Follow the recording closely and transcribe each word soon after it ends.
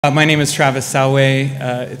My name is Travis Salway.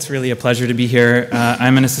 It's really a pleasure to be here.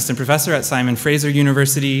 I'm an assistant professor at Simon Fraser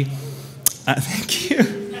University. Thank you.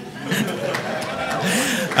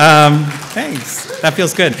 Thanks. That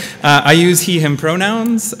feels good. I use he, him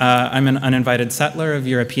pronouns. I'm an uninvited settler of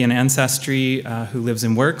European ancestry who lives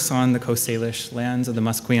and works on the Coast Salish lands of the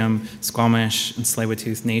Musqueam, Squamish, and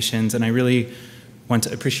Tsleil-Waututh nations, and I really want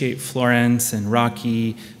to appreciate Florence and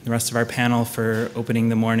Rocky and the rest of our panel for opening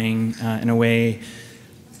the morning in a way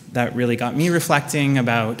that really got me reflecting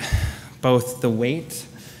about both the weight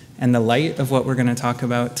and the light of what we're going to talk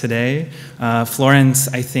about today. Florence,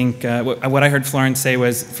 I think, what I heard Florence say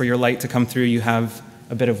was, for your light to come through, you have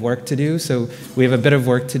a bit of work to do. So we have a bit of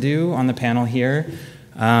work to do on the panel here.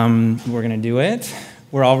 We're going to do it.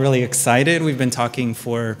 We're all really excited. We've been talking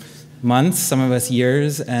for months, some of us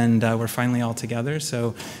years, and we're finally all together.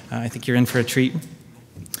 So I think you're in for a treat.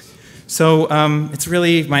 So it's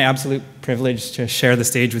really my absolute privilege to share the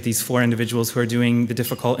stage with these four individuals who are doing the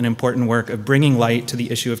difficult and important work of bringing light to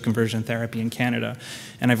the issue of conversion therapy in Canada.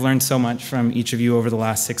 And I've learned so much from each of you over the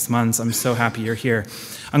last 6 months. I'm so happy you're here.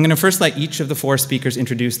 I'm going to first let each of the four speakers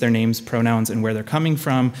introduce their names, pronouns, and where they're coming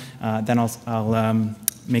from. Then I'll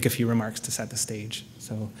make a few remarks to set the stage.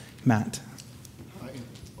 So, Matt. Hi.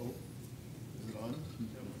 Oh, is it on?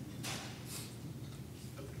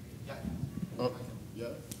 Oh, yeah.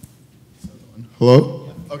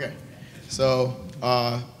 Hello? Okay. So,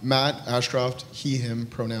 Matt, Ashcroft, he, him,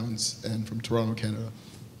 pronouns, and from Toronto, Canada.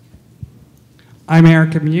 I'm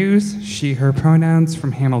Erika, Muse, she, her pronouns,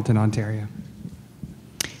 from Hamilton, Ontario.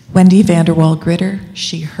 Wendy, VanderWal, Gritter,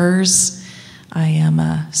 she, hers. I am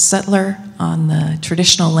a settler on the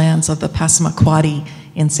traditional lands of the Passamaquoddy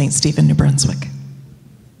in St. Stephen, New Brunswick.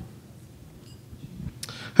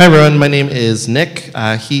 Hi everyone, my name is Nick,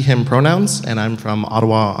 he, him pronouns, and I'm from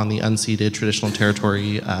Ottawa on the unceded traditional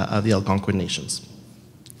territory of the Algonquin Nations.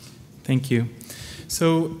 Thank you.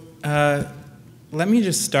 So let me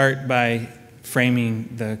just start by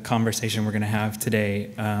framing the conversation we're going to have today,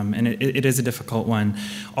 and it is a difficult one.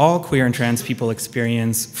 All queer and trans people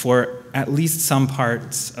experience, for at least some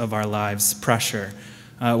parts of our lives, pressure.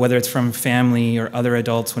 Whether it's from family or other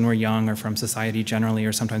adults when we're young, or from society generally,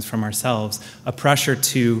 or sometimes from ourselves, a pressure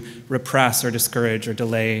to repress or discourage or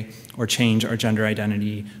delay or change our gender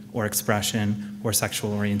identity or expression or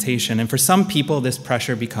sexual orientation. And for some people, this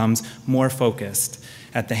pressure becomes more focused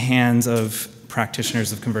at the hands of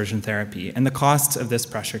practitioners of conversion therapy, and the costs of this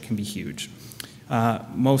pressure can be huge.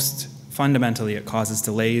 Most fundamentally, it causes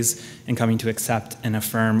delays in coming to accept and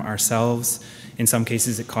affirm ourselves. In some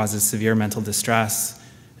cases, it causes severe mental distress,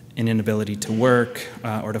 an inability to work,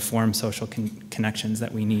 or to form social connections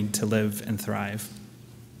that we need to live and thrive.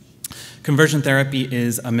 Conversion therapy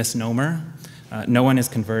is a misnomer. No one is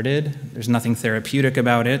converted. There's nothing therapeutic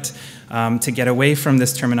about it. To get away from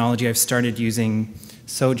this terminology, I've started using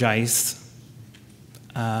SOGICE,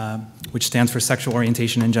 which stands for Sexual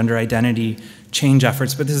Orientation and Gender Identity Change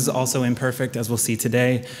Efforts, but this is also imperfect, as we'll see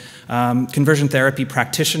today. Conversion therapy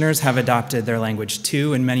practitioners have adopted their language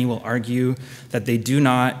too, and many will argue that they do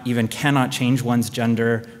not, even cannot change one's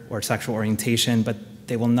gender or sexual orientation, but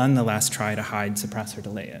they will nonetheless try to hide, suppress, or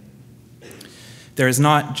delay it. There is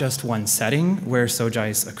not just one setting where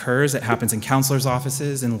SOGICE occurs. It happens in counselors'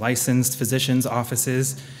 offices, in licensed physicians'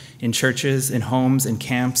 offices, in churches, in homes, in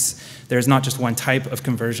camps. There's not just one type of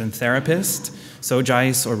conversion therapist.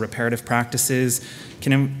 SOGICE, or reparative practices,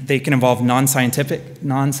 they can involve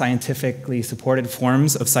non-scientifically supported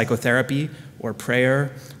forms of psychotherapy or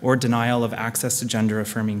prayer or denial of access to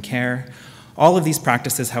gender-affirming care. All of these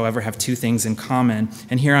practices, however, have two things in common,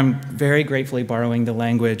 and here I'm very gratefully borrowing the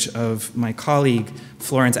language of my colleague,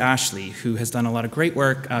 Florence Ashley, who has done a lot of great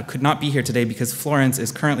work, could not be here today because Florence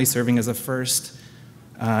is currently serving as the first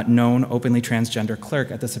known openly transgender clerk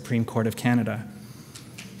at the Supreme Court of Canada.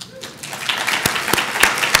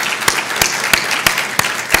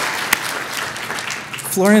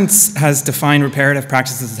 Florence has defined reparative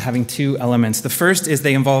practices as having two elements. The first is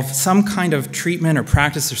they involve some kind of treatment or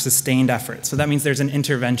practice or sustained effort. So that means there's an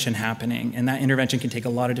intervention happening, and that intervention can take a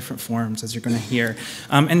lot of different forms, as you're going to hear.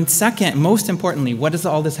 And second, most importantly, what does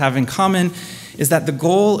all this have in common is that the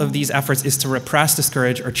goal of these efforts is to repress,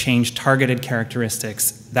 discourage, or change targeted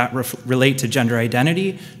characteristics that relate to gender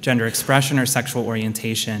identity, gender expression, or sexual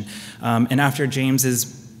orientation. And after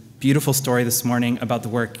James's beautiful story this morning about the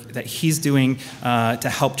work that he's doing to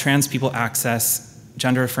help trans people access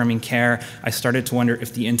gender-affirming care, I started to wonder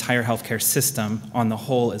if the entire healthcare system on the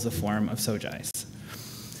whole is a form of SOGICE.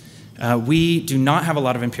 We do not have a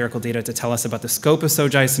lot of empirical data to tell us about the scope of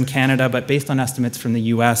SOGICE in Canada, but based on estimates from the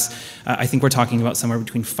US, I think we're talking about somewhere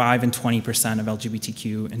between 5 and 20% of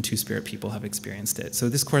LGBTQ and Two-Spirit people have experienced it. So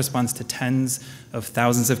this corresponds to tens of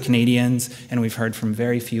thousands of Canadians, and we've heard from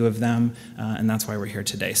very few of them, and that's why we're here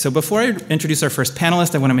today. So before I introduce our first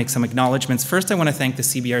panelist, I want to make some acknowledgments. First, I want to thank the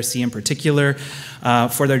CBRC in particular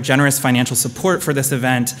for their generous financial support for this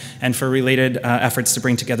event and for related efforts to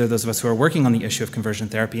bring together those of us who are working on the issue of conversion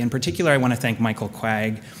therapy. In particular, I want to thank Michael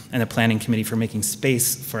Quagg and the planning committee for making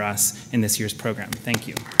space for us in this year's program. Thank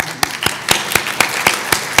you.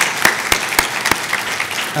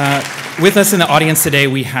 With us in the audience today,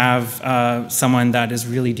 we have someone that is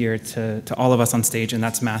really dear to all of us on stage, and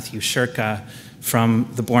that's Matthew Shirka from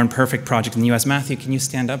the Born Perfect Project in the US. Matthew, can you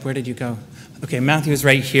stand up? Where did you go? Okay, Matthew is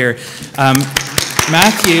right here.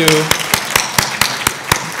 Matthew,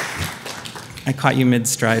 I caught you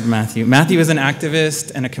mid-stride, Matthew. Matthew is an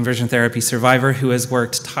activist and a conversion therapy survivor who has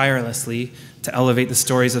worked tirelessly to elevate the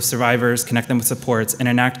stories of survivors, connect them with supports, and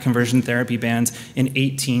enact conversion therapy bans in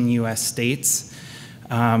 18 US states.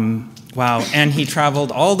 Wow, and he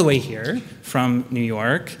traveled all the way here from New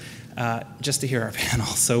York just to hear our panel.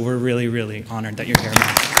 So we're really, really honored that you're here,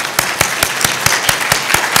 Matthew.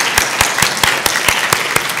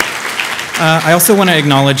 I also want to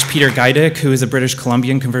acknowledge Peter Geidick, who is a British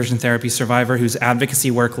Columbian conversion therapy survivor whose advocacy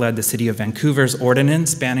work led the City of Vancouver's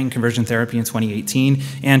ordinance banning conversion therapy in 2018,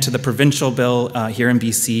 and to the provincial bill here in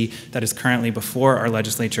BC that is currently before our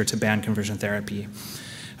legislature to ban conversion therapy.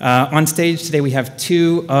 On stage today, we have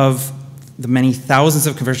two of the many thousands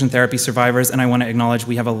of conversion therapy survivors, and I want to acknowledge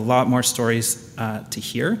we have a lot more stories to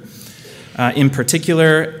hear. In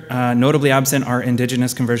particular, notably absent are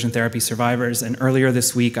Indigenous conversion therapy survivors. And earlier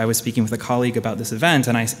this week, I was speaking with a colleague about this event,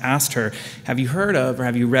 and I asked her, have you heard of or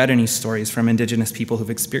have you read any stories from Indigenous people who've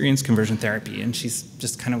experienced conversion therapy? And she's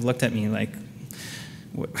just kind of looked at me like,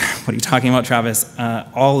 what are you talking about, Travis?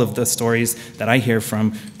 All of the stories that I hear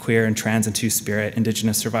from queer and trans and Two-Spirit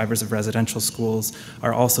Indigenous survivors of residential schools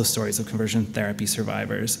are also stories of conversion therapy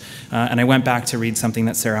survivors. And I went back to read something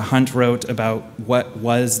that Sarah Hunt wrote about what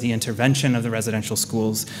was the intervention of the residential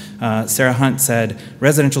schools. Sarah Hunt said,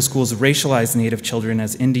 residential schools racialize Native children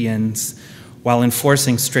as Indians while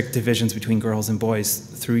enforcing strict divisions between girls and boys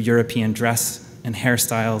through European dress and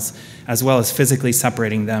hairstyles, as well as physically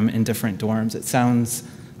separating them in different dorms. It sounds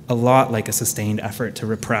a lot like a sustained effort to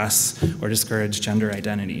repress or discourage gender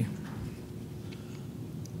identity.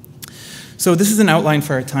 So this is an outline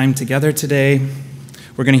for our time together today.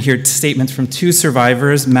 We're going to hear statements from two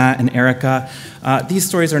survivors, Matt and Erika. These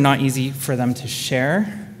stories are not easy for them to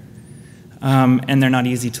share, and they're not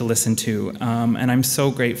easy to listen to. And I'm so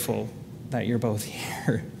grateful that you're both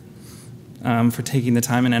here. For taking the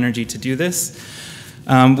time and energy to do this.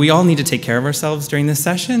 We all need to take care of ourselves during this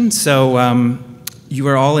session, so you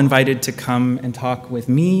are all invited to come and talk with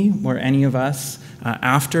me or any of us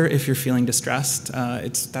after if you're feeling distressed.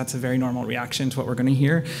 That's a very normal reaction to what we're going to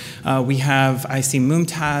hear. I see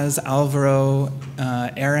Mumtaz, Alvaro,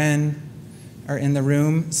 Aaron are in the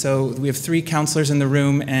room. So we have 3 counselors in the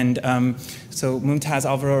room, and so Mumtaz,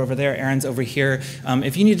 Alvaro over there, Aaron's over here.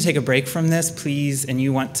 If you need to take a break from this, please, and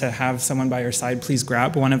you want to have someone by your side, please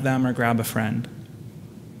grab one of them or grab a friend.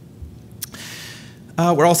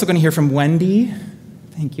 We're also going to hear from Wendy,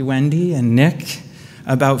 thank you, Wendy, and Nick,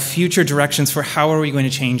 about future directions for how are we going to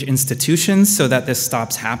change institutions so that this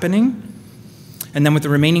stops happening. And then with the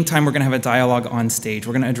remaining time, we're going to have a dialogue on stage.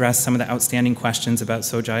 We're going to address some of the outstanding questions about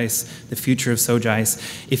SOGICE, the future of SOGICE.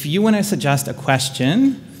 If you want to suggest a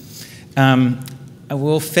question,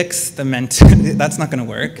 we'll fix the that's not going to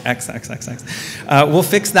work, we'll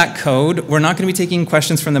fix that code. We're not going to be taking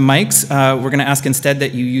questions from the mics. We're going to ask instead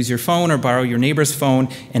that you use your phone or borrow your neighbor's phone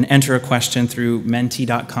and enter a question through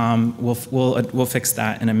menti.com. We'll fix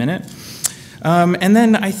that in a minute. And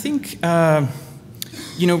then I think,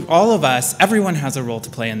 you know, all of us, everyone has a role to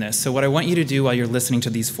play in this. So what I want you to do while you're listening to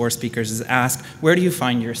these 4 speakers is ask, where do you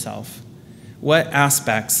find yourself? What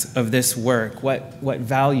aspects of this work, what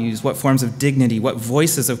values, what forms of dignity, what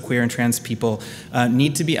voices of queer and trans people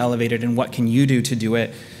need to be elevated, and what can you do to do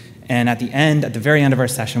it? And at the very end of our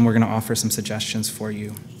session, we're going to offer some suggestions for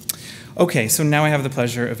you. Okay, so now I have the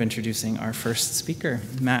pleasure of introducing our first speaker,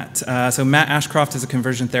 Matt. So Matt Ashcroft is a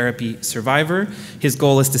conversion therapy survivor. His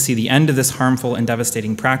goal is to see the end of this harmful and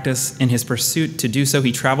devastating practice. In his pursuit to do so,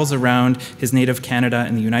 he travels around his native Canada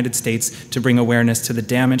and the United States to bring awareness to the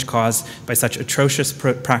damage caused by such atrocious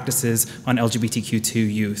practices on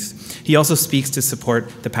LGBTQ2 youth. He also speaks to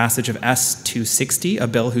support the passage of S260, a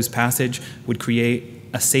bill whose passage would create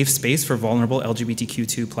a safe space for vulnerable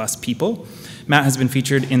LGBTQ2+ people. Matt has been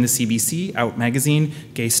featured in the CBC, Out Magazine,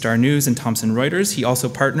 Gay Star News, and Thomson Reuters. He also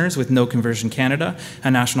partners with No Conversion Canada,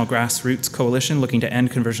 a national grassroots coalition looking to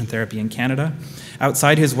end conversion therapy in Canada.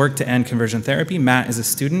 Outside his work to end conversion therapy, Matt is a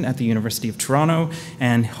student at the University of Toronto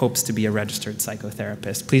and hopes to be a registered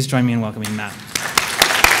psychotherapist. Please join me in welcoming Matt.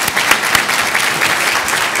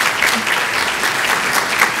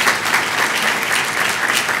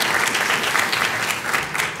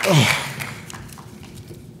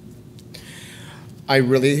 I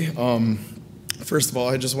really, first of all,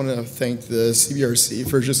 I just want to thank the CBRC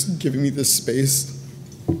for just giving me this space.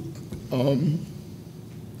 You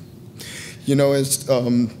know,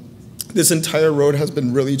 this entire road has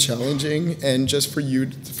been really challenging, and just for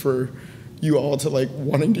you all to like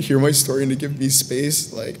wanting to hear my story and to give me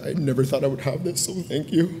space, like I never thought I would have this, so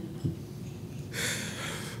thank you.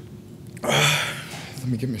 Let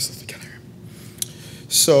me get myself together.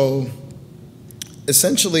 So,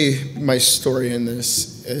 essentially, my story in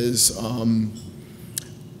this is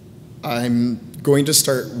I'm going to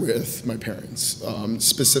start with my parents,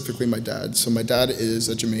 specifically my dad. So my dad is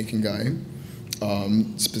a Jamaican guy,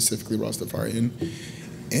 specifically Rastafarian,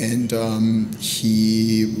 and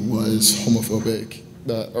he was homophobic,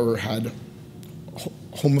 or had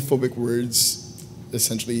homophobic words.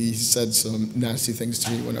 Essentially, he said some nasty things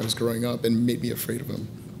to me when I was growing up and made me afraid of him.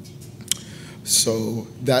 So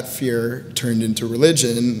that fear turned into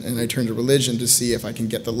religion, and I turned to religion to see if I can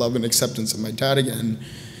get the love and acceptance of my dad again,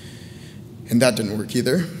 and that didn't work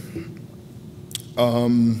either.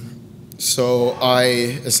 So I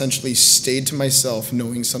essentially stayed to myself,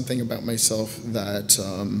 knowing something about myself that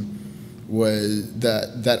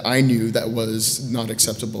that I knew that was not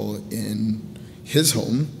acceptable in his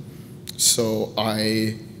home. So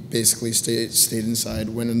I basically stayed inside,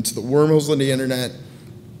 went into the wormholes of the internet,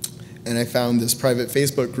 and I found this private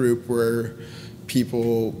Facebook group where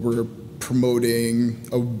people were promoting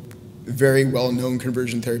a very well-known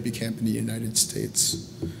conversion therapy camp in the United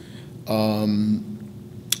States.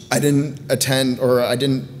 I didn't attend, or I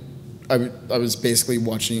was basically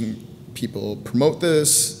watching people promote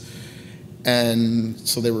this, and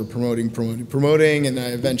so they were promoting, and I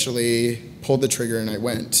eventually pulled the trigger and I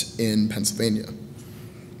went in Pennsylvania.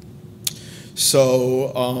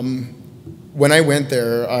 So, when I went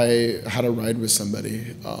there, I had a ride with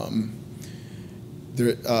somebody.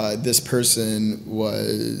 This person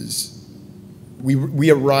was,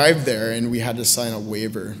 we arrived there and we had to sign a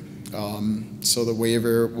waiver. So the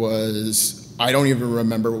waiver was, I don't even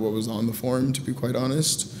remember what was on the form, to be quite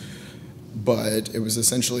honest, but it was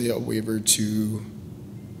essentially a waiver to,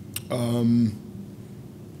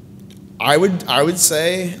 I would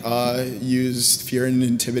say, use fear and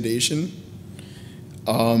intimidation.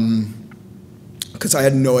 Because I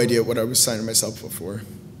had no idea what I was signing myself up for.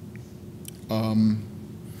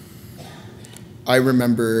 I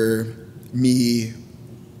remember me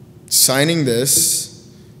signing this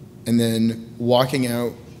and then walking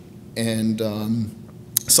out and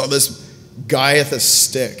saw this guy with a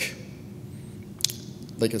stick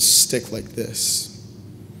like this.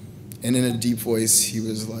 And in a deep voice, he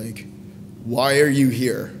was like, "Why are you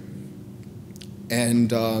here?"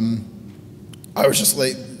 And I was just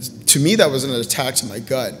like, to me, that was an attack to my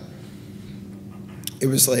gut. It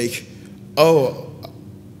was like, oh,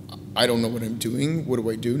 I don't know what I'm doing. What do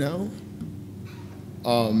I do now?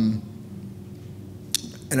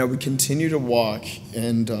 And I would continue to walk,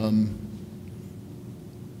 and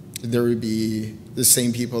there would be the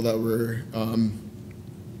same people that were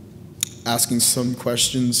asking some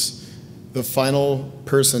questions. The final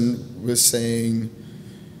person was saying,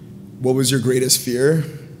 "What was your greatest fear?"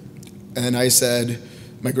 And I said,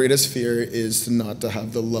 "My greatest fear is not to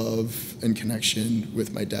have the love and connection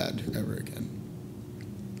with my dad ever again."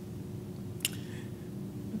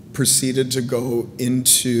 Proceeded to go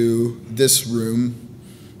into this room.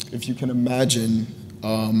 If you can imagine,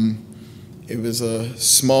 it was a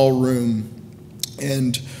small room,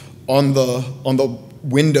 and on the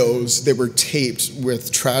windows they were taped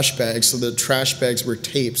with trash bags. So the trash bags were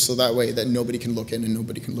taped so that way that nobody can look in and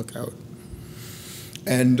nobody can look out.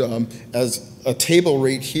 And as a table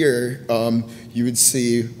right here, you would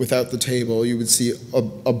see, without the table, you would see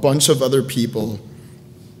a bunch of other people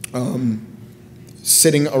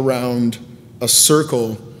sitting around a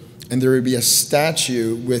circle, and there would be a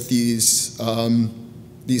statue with these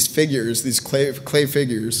figures, these clay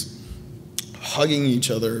figures, hugging each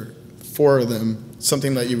other, 4 of them,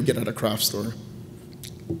 something that you would get at a craft store.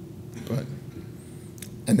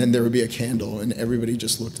 And then there would be a candle, and everybody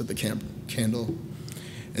just looked at the candle.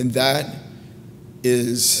 And that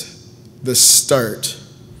is the start.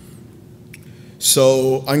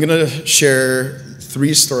 So I'm going to share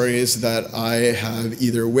 3 stories that I have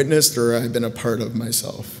either witnessed or I've been a part of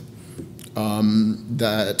myself.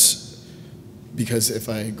 Because if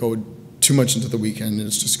I go too much into the weekend,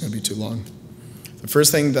 it's just going to be too long. The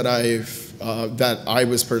first thing that I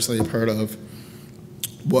was personally a part of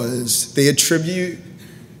was they attribute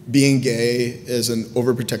being gay as an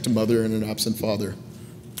overprotective mother and an absent father.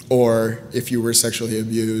 Or if you were sexually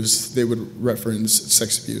abused, they would reference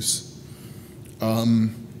sex abuse.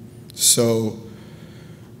 So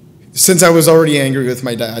since I was already angry with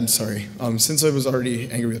my dad,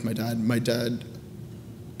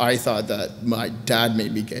 I thought that my dad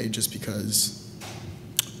made me gay just because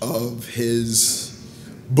of his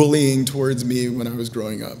bullying towards me when I was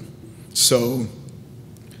growing up. So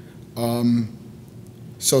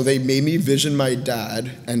they made me vision my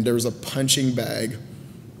dad, and there was a punching bag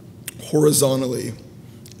horizontally,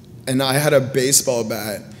 and I had a baseball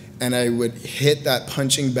bat, and I would hit that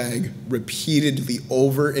punching bag repeatedly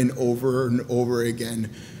over and over and over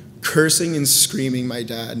again, cursing and screaming my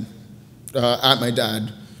dad at my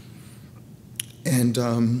dad. And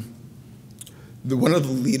one of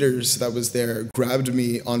the leaders that was there grabbed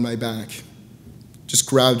me on my back, just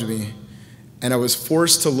grabbed me, and I was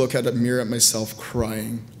forced to look at a mirror at myself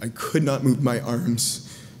crying. I could not move my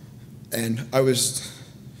arms, and I was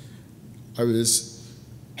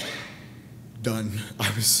done.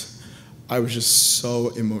 I was just so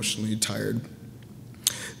emotionally tired.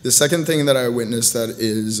 The second thing that I witnessed that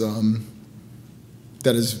is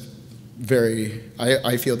very,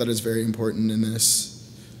 I feel that is very important in this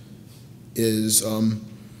is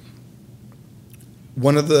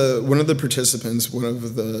one of the participants, one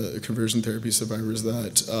of the conversion therapy survivors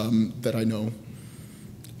that I know,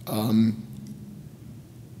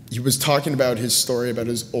 he was talking about his story about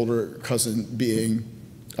his older cousin being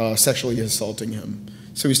sexually assaulting him.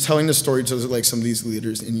 So he's telling the story to like some of these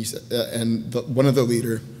leaders, and he said, one of the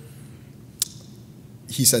leader,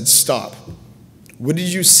 he said, "Stop. What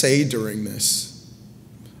did you say during this?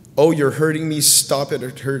 Oh, you're hurting me. Stop it.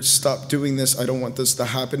 It hurts. Stop doing this. I don't want this to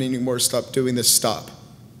happen anymore. Stop doing this. Stop."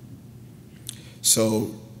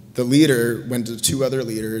 So the leader went to 2 other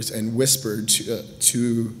leaders and whispered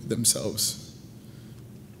to themselves.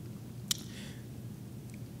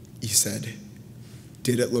 He said,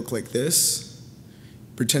 "Did it look like this?"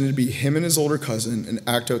 Pretended to be him and his older cousin and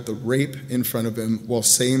act out the rape in front of him while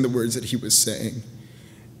saying the words that he was saying.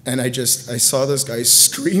 And I saw this guy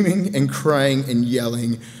screaming and crying and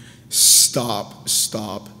yelling, "Stop,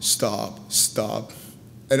 stop, stop, stop."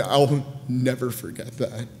 And I'll never forget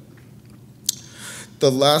that.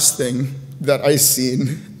 The last thing that I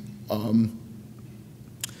seen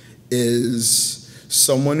is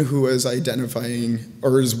someone who is identifying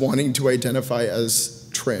or is wanting to identify as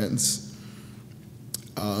trans.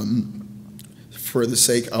 For the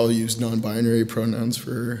sake, I'll use non-binary pronouns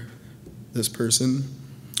for this person.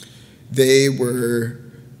 They were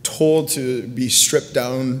told to be stripped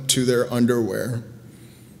down to their underwear.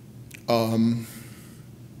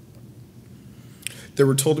 They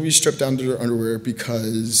were told to be stripped down to their underwear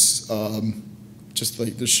because just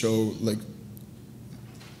like to show like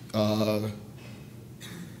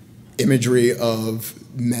imagery of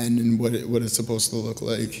men and what it's supposed to look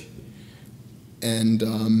like. And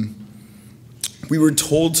we were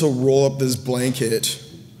told to roll up this blanket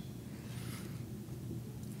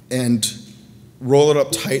and roll it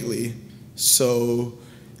up tightly so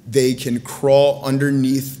they can crawl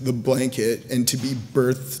underneath the blanket and to be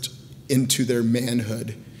birthed into their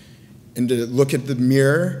manhood and to look at the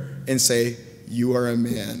mirror and say, "You are a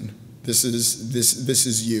man. This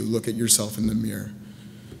is you. Look at yourself in the mirror."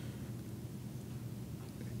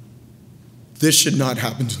 This should not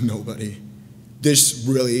happen to nobody. This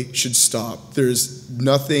really should stop. There's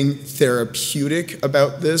nothing therapeutic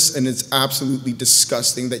about this, and it's absolutely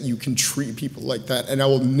disgusting that you can treat people like that. And I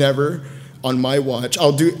will never, on my watch,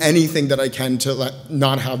 I'll do anything that I can to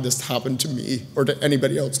not have this happen to me or to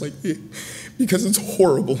anybody else like me, because it's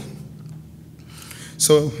horrible.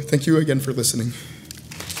 So thank you again for listening.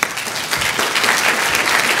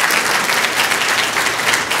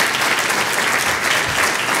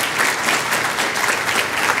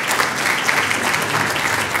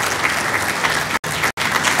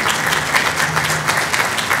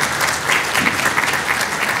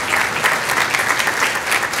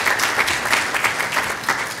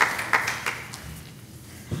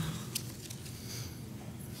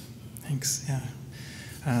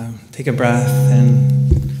 Take a breath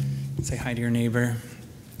and say hi to your neighbor.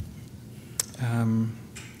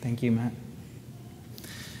 Thank you, Matt.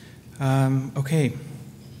 Okay.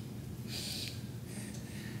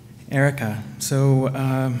 Erika, so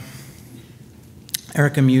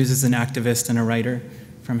Erika Muse is an activist and a writer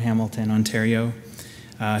from Hamilton, Ontario.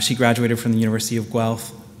 She graduated from the University of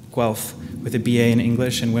Guelph with a BA in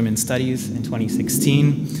English and Women's Studies in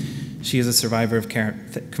 2016. She is a survivor of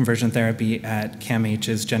conversion therapy at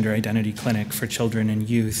CAMH's Gender Identity Clinic for Children and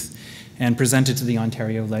Youth, and presented to the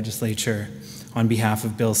Ontario Legislature on behalf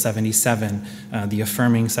of Bill 77, the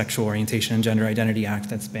Affirming Sexual Orientation and Gender Identity Act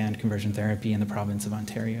that's banned conversion therapy in the province of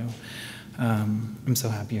Ontario. I'm so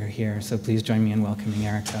happy you're here, so please join me in welcoming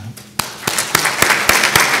Erika.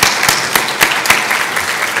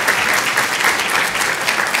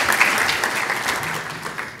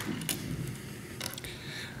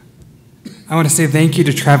 I want to say thank you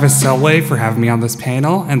to Travis Salway for having me on this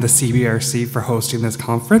panel and the CBRC for hosting this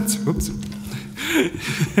conference. Oops.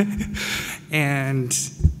 And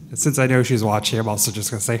since I know she's watching, I'm also just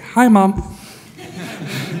going to say, hi, Mom.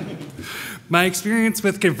 My experience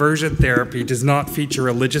with conversion therapy does not feature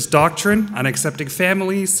religious doctrine, unaccepting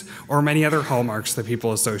families, or many other hallmarks that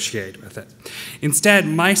people associate with it. Instead,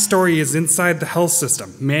 my story is inside the health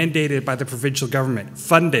system, mandated by the provincial government,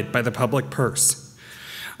 funded by the public purse.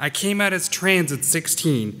 I came out as trans at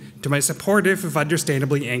 16 to my supportive, if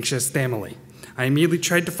understandably anxious, family. I immediately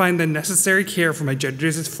tried to find the necessary care for my gender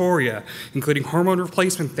dysphoria, including hormone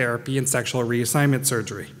replacement therapy and sexual reassignment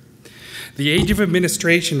surgery. The age of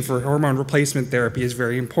administration for hormone replacement therapy is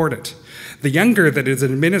very important. The younger that is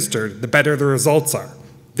administered, the better the results are.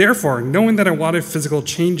 Therefore, knowing that I wanted physical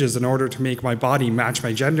changes in order to make my body match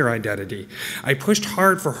my gender identity, I pushed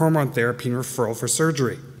hard for hormone therapy and referral for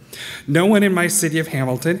surgery. No one in my city of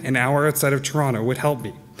Hamilton, an hour outside of Toronto, would help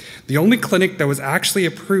me. The only clinic that was actually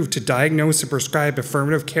approved to diagnose and prescribe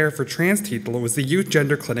affirmative care for trans people was the Youth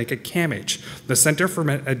Gender Clinic at CAMH, the Centre for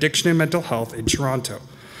Addiction and Mental Health in Toronto.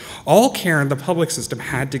 All care in the public system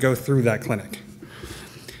had to go through that clinic.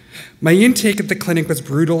 My intake at the clinic was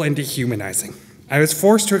brutal and dehumanizing. I was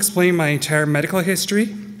forced to explain my entire medical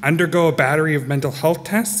history, undergo a battery of mental health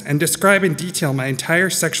tests, and describe in detail my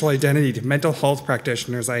entire sexual identity to mental health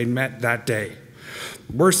practitioners I had met that day.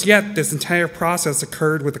 Worse yet, this entire process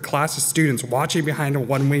occurred with a class of students watching behind a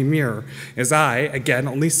one-way mirror as I, again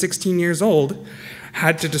only 16 years old,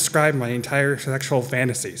 had to describe my entire sexual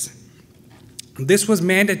fantasies. This was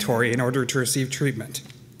mandatory in order to receive treatment.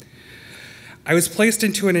 I was placed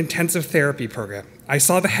into an intensive therapy program. I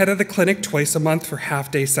saw the head of the clinic twice a month for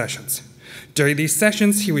half-day sessions. During these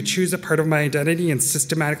sessions, he would choose a part of my identity and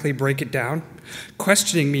systematically break it down,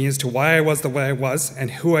 questioning me as to why I was the way I was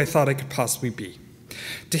and who I thought I could possibly be.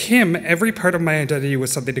 To him, every part of my identity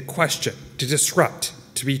was something to question, to disrupt,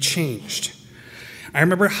 to be changed. I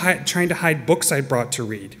remember trying to hide books I brought to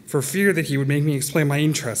read for fear that he would make me explain my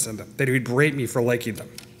interest in them, that he would berate me for liking them.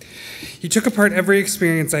 He took apart every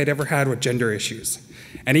experience I had ever had with gender issues,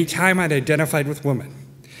 any time I'd identified with women.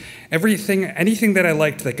 Anything that I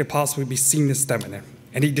liked that could possibly be seen as feminine,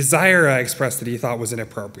 any desire I expressed that he thought was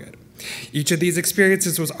inappropriate. Each of these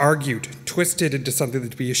experiences was argued, twisted into something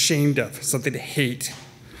to be ashamed of, something to hate.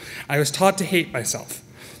 I was taught to hate myself,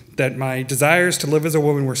 that my desires to live as a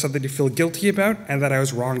woman were something to feel guilty about, and that I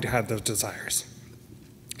was wrong to have those desires.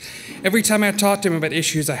 Every time I talked to him about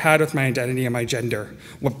issues I had with my identity and my gender,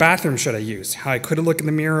 what bathroom should I use, how I couldn't look in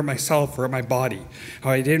the mirror at myself or at my body, how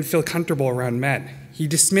I didn't feel comfortable around men, he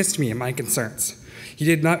dismissed me and my concerns. He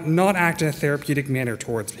did not act in a therapeutic manner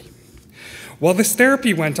towards me. While this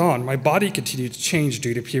therapy went on, my body continued to change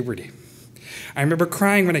due to puberty. I remember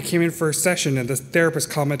crying when I came in for a session and the therapist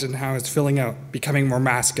commented on how I was filling out, becoming more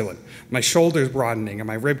masculine, my shoulders broadening and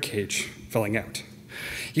my rib cage filling out.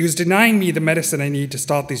 He was denying me the medicine I needed to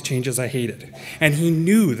stop these changes I hated, and he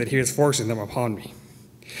knew that he was forcing them upon me.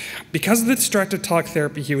 Because of the destructive talk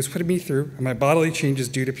therapy he was putting me through and my bodily changes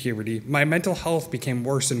due to puberty, my mental health became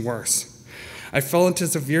worse and worse. I fell into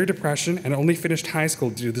severe depression and only finished high school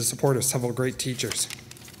due to the support of several great teachers.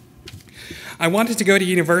 I wanted to go to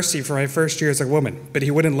university for my first year as a woman, but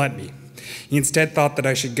he wouldn't let me. He instead thought that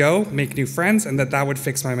I should go, make new friends, and that would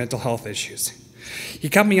fix my mental health issues. He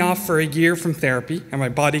cut me off for a year from therapy, and my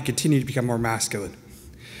body continued to become more masculine.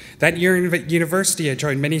 That year in university, I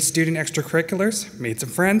joined many student extracurriculars, made some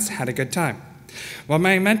friends, had a good time. While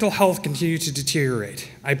my mental health continued to deteriorate,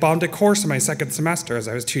 I bombed a course in my second semester as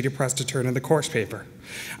I was too depressed to turn in the course paper.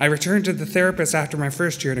 I returned to the therapist after my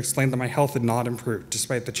first year and explained that my health had not improved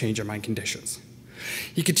despite the change in my conditions.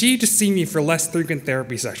 He continued to see me for less frequent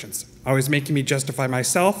therapy sessions, always making me justify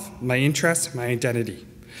myself, my interests, my identity.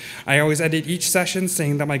 I always ended each session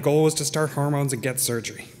saying that my goal was to start hormones and get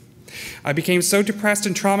surgery. I became so depressed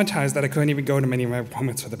and traumatized that I couldn't even go to many of my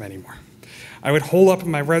moments with him anymore. I would hole up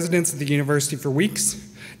in my residence at the university for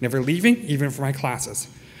weeks, never leaving, even for my classes.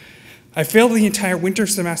 I failed the entire winter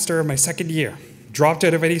semester of my second year. dropped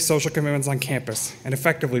out of any social commitments on campus, and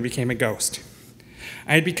effectively became a ghost.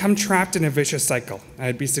 I had become trapped in a vicious cycle. I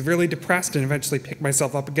would be severely depressed and eventually pick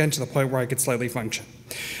myself up again to the point where I could slightly function.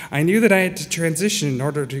 I knew that I had to transition in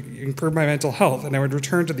order to improve my mental health, and I would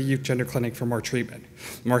return to the youth gender clinic for more treatment.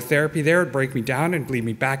 More therapy there would break me down and lead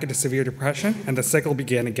me back into severe depression, and the cycle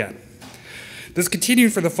began again. This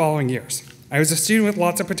continued for the following years. I was a student with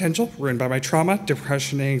lots of potential, ruined by my trauma,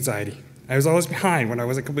 depression, and anxiety. I was always behind when I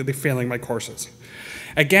wasn't completely failing my courses.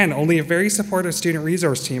 Again, only a very supportive student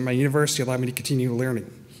resource team at my university allowed me to continue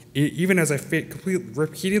learning, even as I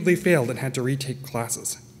repeatedly failed and had to retake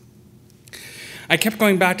classes. I kept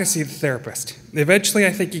going back to see the therapist. Eventually,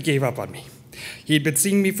 I think he gave up on me. He had been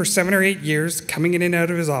seeing me for 7 or 8 years, coming in and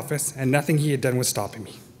out of his office, and nothing he had done was stopping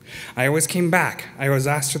me. I always came back. I was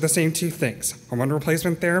asked for the same 2 things, hormone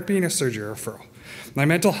replacement therapy and a surgery referral. My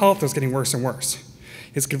mental health was getting worse and worse.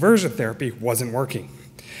 His conversion therapy wasn't working.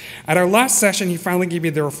 At our last session, he finally gave me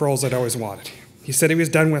the referrals I'd always wanted. He said he was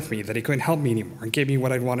done with me, that he couldn't help me anymore, and gave me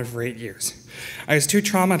what I'd wanted for 8 years. I was too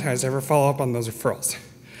traumatized to ever follow up on those referrals.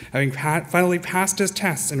 Having finally passed his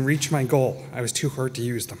tests and reached my goal, I was too hurt to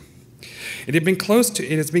use them. It has been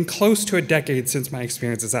close to a decade since my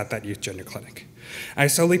experiences at that youth gender clinic. I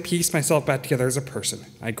slowly pieced myself back together as a person.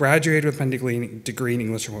 I graduated with my degree in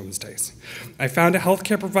English and Women's Studies. I found a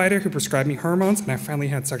healthcare provider who prescribed me hormones, and I finally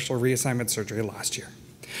had sexual reassignment surgery last year.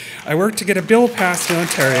 I worked to get a bill passed in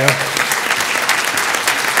Ontario.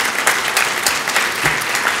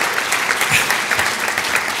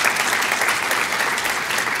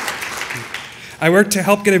 I worked to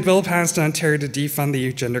help get a bill passed in Ontario to defund the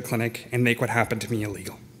youth gender clinic and make what happened to me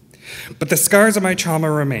illegal. But the scars of my trauma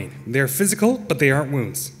remain. They're physical, but they aren't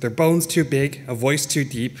wounds. They're bones too big, a voice too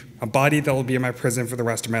deep, a body that will be in my prison for the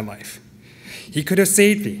rest of my life. He could have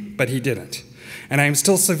saved me, but he didn't. And I am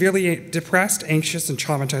still severely depressed, anxious, and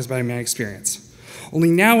traumatized by my experience. Only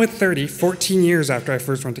now at 30, 14 years after I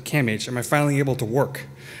first went to CAMH, am I finally able to work.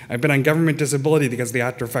 I've been on government disability because of the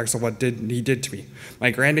after effects of what he did to me.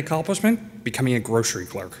 My grand accomplishment, becoming a grocery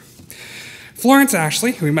clerk. Florence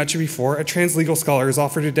Ashley, who we mentioned before, a trans legal scholar, has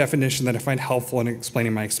offered a definition that I find helpful in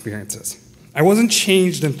explaining my experiences. I wasn't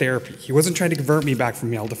changed in therapy. He wasn't trying to convert me back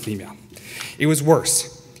from male to female. It was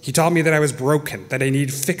worse. He taught me that I was broken, that I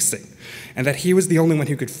needed fixing, and that he was the only one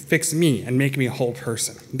who could fix me and make me a whole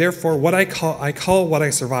person. Therefore, I call what I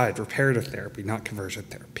survived reparative therapy, not conversion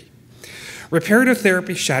therapy. Reparative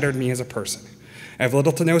therapy shattered me as a person. I have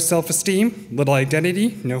little to no self-esteem, little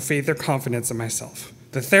identity, no faith or confidence in myself.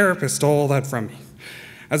 The therapist stole all that from me.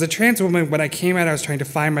 As a trans woman, when I came out, I was trying to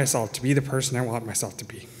find myself to be the person I want myself to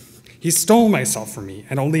be. He stole myself from me,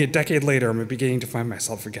 and only a decade later, I'm beginning to find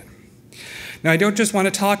myself again. Now, I don't just want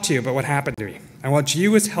to talk to you about what happened to me. I want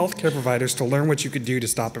you as healthcare providers to learn what you could do to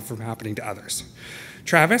stop it from happening to others.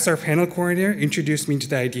 Travis, our panel coordinator, introduced me to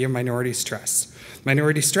the idea of minority stress.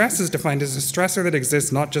 Minority stress is defined as a stressor that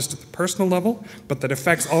exists not just at the personal level, but that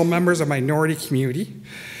affects all members of minority community,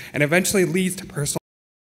 and eventually leads to personal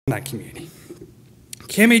in that community.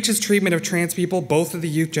 CAMH's treatment of trans people, both at the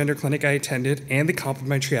youth gender clinic I attended and the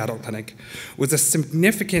complementary adult clinic, was a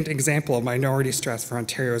significant example of minority stress for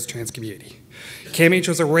Ontario's trans community. CAMH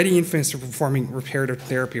was already infamous for performing reparative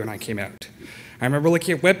therapy when I came out. I remember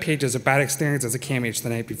looking at web pages of bad experiences at CAMH the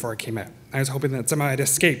night before I came out. I was hoping that somehow I'd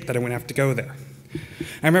escape, that I wouldn't have to go there.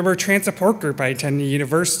 I remember a trans support group I attended at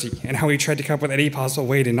university and how we tried to come up with any possible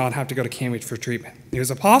way to not have to go to CAMH for treatment. It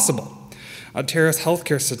was impossible. Ontario's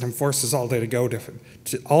healthcare system forces all to go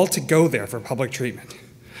there for public treatment.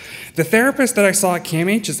 The therapist that I saw at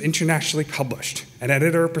CAMH is internationally published, an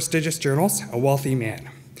editor of prestigious journals, a wealthy man.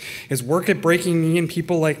 His work at breaking me and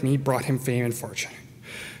people like me brought him fame and fortune.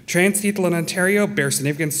 Trans people in Ontario bear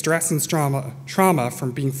significant stress and trauma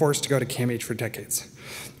from being forced to go to CAMH for decades.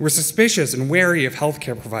 We're suspicious and wary of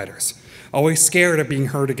healthcare providers, always scared of being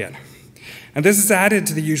hurt again. And this is added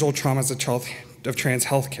to the usual traumas of trans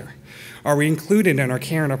healthcare. Are we included in our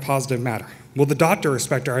care in a positive manner? Will the doctor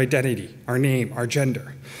respect our identity, our name, our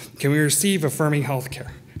gender? Can we receive affirming health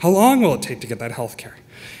care? How long will it take to get that health care?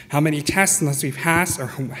 How many tests must we pass, or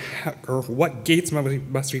what gates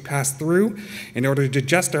must we pass through in order to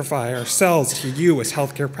justify ourselves to you as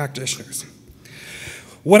healthcare practitioners?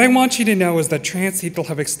 What I want you to know is that trans people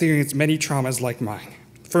have experienced many traumas like mine.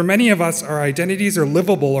 For many of us, our identities are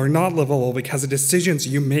livable or not livable because of decisions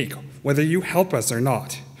you make, whether you help us or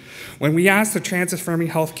not. When we ask for trans-affirming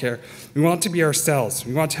healthcare, we want to be ourselves.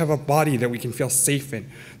 We want to have a body that we can feel safe in,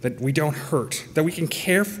 that we don't hurt, that we can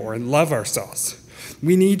care for and love ourselves.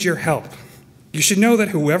 We need your help. You should know that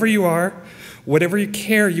whoever you are, whatever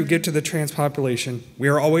care you give to the trans population, we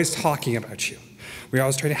are always talking about you. We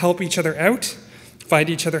always try to help each other out, find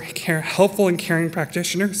each other helpful and caring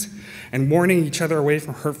practitioners, and warning each other away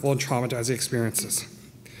from hurtful and traumatizing experiences.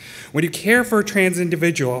 When you care for a trans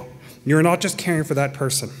individual, you're not just caring for that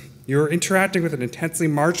person. You're interacting with an intensely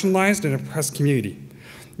marginalized and oppressed community.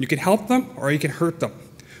 You can help them or you can hurt them.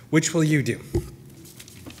 Which will you do?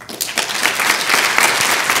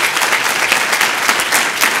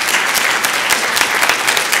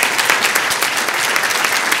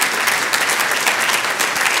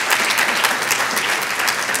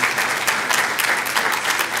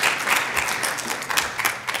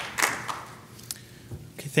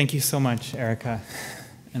 Thank you so much, Erika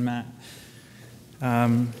and Matt.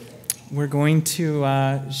 We're going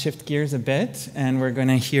to shift gears a bit, and we're going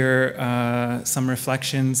to hear some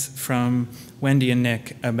reflections from Wendy and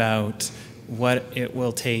Nick about what it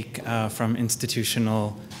will take from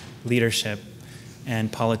institutional leadership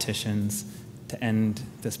and politicians to end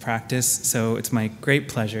this practice. So it's my great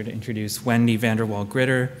pleasure to introduce Wendy VanderWal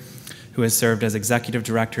Gritter, who has served as Executive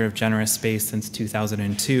Director of Generous Space since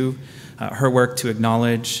 2002. Her work to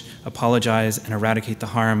acknowledge, apologize, and eradicate the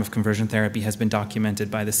harm of conversion therapy has been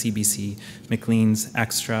documented by the CBC, Maclean's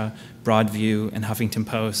Extra, Broadview, and Huffington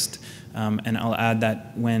Post. And I'll add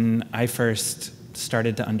that when I first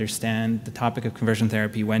started to understand the topic of conversion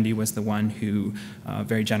therapy, Wendy was the one who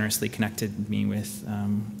very generously connected me with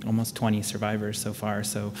almost 20 survivors so far.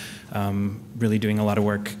 So really doing a lot of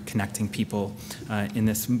work connecting people in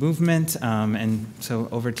this movement. And so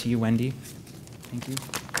over to you, Wendy. Thank you.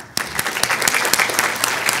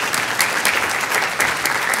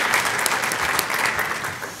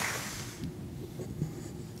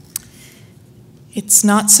 It's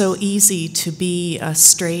not so easy to be a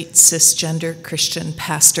straight, cisgender Christian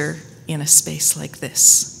pastor in a space like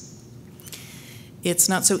this. It's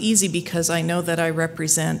not so easy because I know that I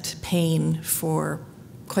represent pain for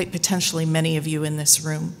quite potentially many of you in this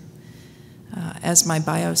room. As my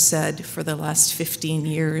bio said, for the last 15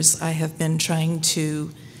 years, I have been trying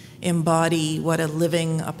to embody what a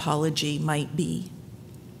living apology might be.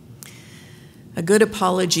 A good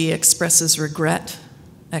apology expresses regret,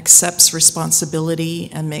 accepts responsibility,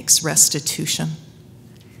 and makes restitution.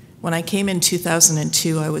 When I came in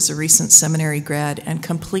 2002, I was a recent seminary grad and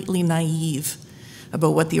completely naive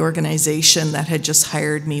about what the organization that had just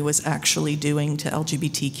hired me was actually doing to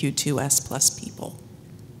LGBTQ2S+ people.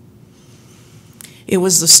 It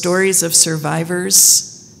was the stories of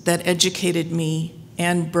survivors that educated me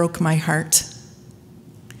and broke my heart.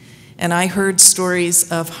 And I heard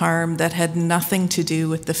stories of harm that had nothing to do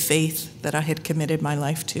with the faith that I had committed my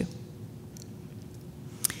life to.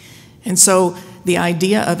 And so the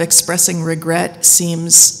idea of expressing regret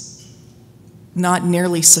seems not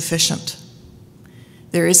nearly sufficient.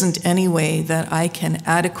 There isn't any way that I can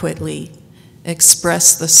adequately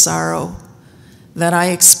express the sorrow that I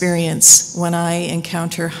experience when I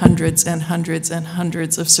encounter hundreds and hundreds and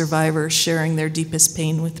hundreds of survivors sharing their deepest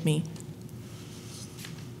pain with me.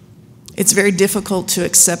 It's very difficult to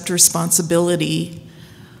accept responsibility,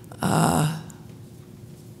 and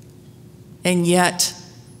yet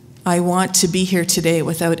I want to be here today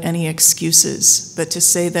without any excuses, but to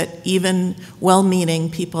say that even well-meaning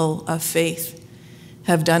people of faith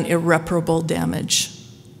have done irreparable damage.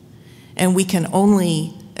 And we can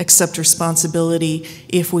only accept responsibility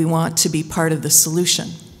if we want to be part of the solution.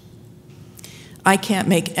 I can't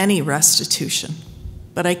make any restitution,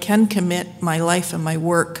 but I can commit my life and my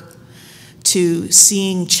work to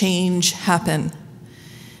seeing change happen.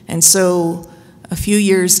 And so a few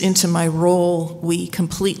years into my role, we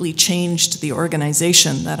completely changed the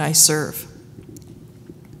organization that I serve.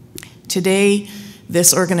 Today,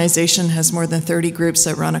 this organization has more than 30 groups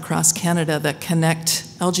that run across Canada that connect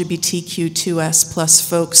LGBTQ2S+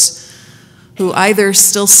 folks who either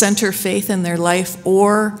still center faith in their life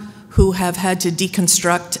or who have had to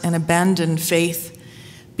deconstruct and abandon faith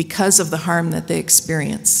because of the harm that they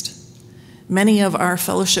experienced. Many of our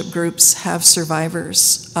fellowship groups have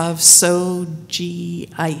survivors of SOGICE.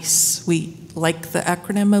 We like the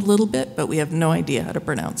acronym a little bit, but we have no idea how to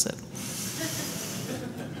pronounce it.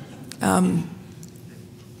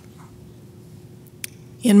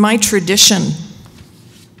 In my tradition,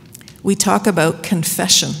 we talk about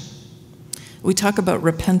confession. We talk about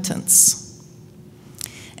repentance.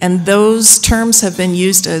 And those terms have been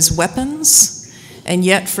used as weapons. And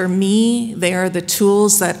yet for me, they are the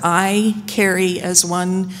tools that I carry as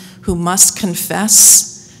one who must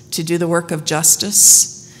confess to do the work of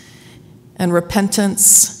justice. And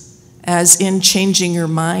repentance, as in changing your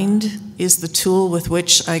mind, is the tool with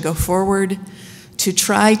which I go forward to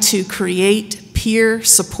try to create peer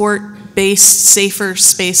support-based, safer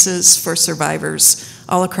spaces for survivors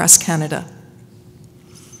all across Canada.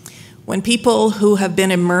 when people who have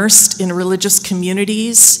been immersed in religious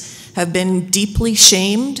communities have been deeply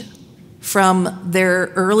shamed from their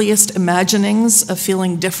earliest imaginings of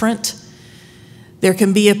feeling different, there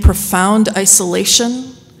can be a profound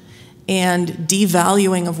isolation and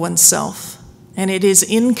devaluing of oneself. And it is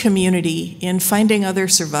in community, in finding other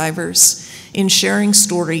survivors, in sharing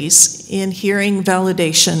stories, in hearing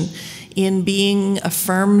validation, in being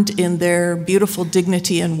affirmed in their beautiful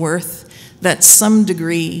dignity and worth, that some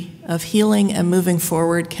degree of healing and moving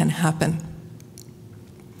forward can happen.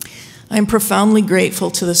 I'm profoundly grateful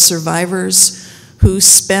to the survivors who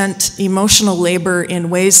spent emotional labor in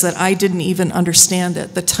ways that I didn't even understand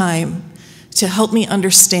at the time to help me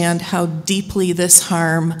understand how deeply this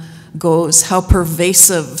harm goes, how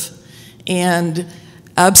pervasive and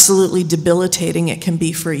absolutely debilitating it can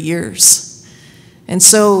be for years. And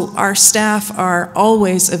so our staff are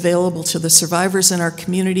always available to the survivors in our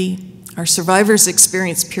community. Our survivors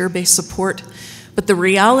experience peer-based support, but the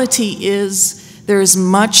reality is there is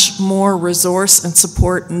much more resource and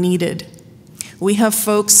support needed. We have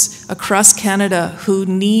folks across Canada who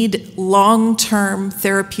need long-term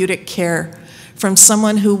therapeutic care from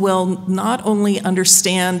someone who will not only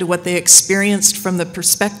understand what they experienced from the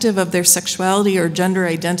perspective of their sexuality or gender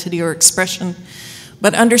identity or expression,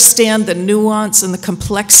 but understand the nuance and the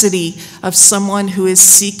complexity of someone who is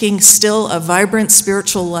seeking still a vibrant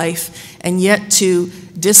spiritual life and yet to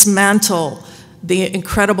dismantle the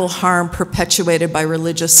incredible harm perpetuated by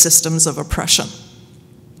religious systems of oppression.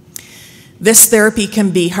 This therapy can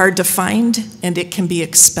be hard to find and it can be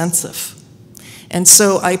expensive. And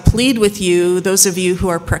so I plead with you, those of you who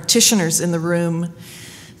are practitioners in the room,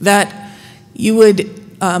 that you would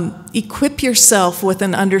equip yourself with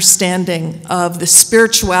an understanding of the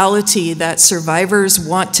spirituality that survivors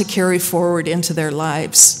want to carry forward into their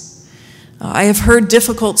lives. I have heard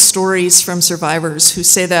difficult stories from survivors who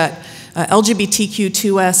say that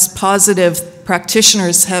LGBTQ2S positive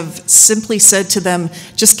practitioners have simply said to them,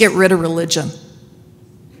 just get rid of religion.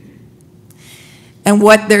 And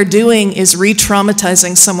what they're doing is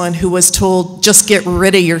re-traumatizing someone who was told, just get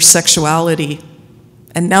rid of your sexuality.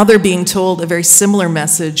 And now they're being told a very similar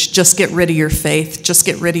message, just get rid of your faith, just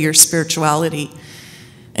get rid of your spirituality.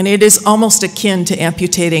 And it is almost akin to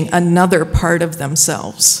amputating another part of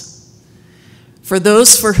themselves. For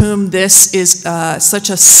those for whom this is such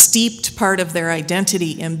a steeped part of their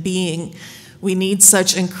identity and being, we need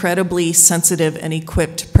such incredibly sensitive and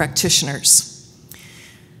equipped practitioners.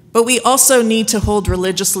 But we also need to hold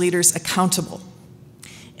religious leaders accountable.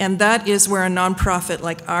 And that is where a nonprofit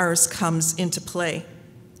like ours comes into play.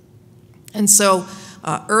 And so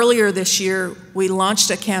earlier this year, we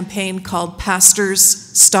launched a campaign called Pastors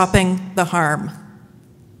Stopping the Harm.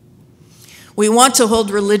 We want to hold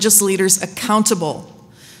religious leaders accountable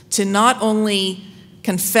to not only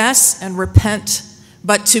confess and repent,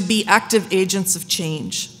 but to be active agents of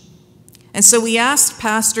change. And so we asked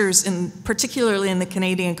pastors, particularly in the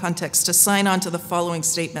Canadian context, to sign on to the following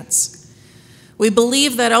statements. We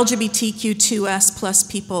believe that LGBTQ2S plus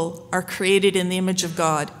people are created in the image of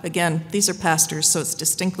God. Again, these are pastors, so it's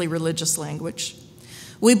distinctly religious language.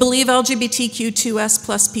 We believe LGBTQ2S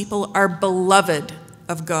plus people are beloved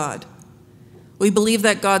of God. We believe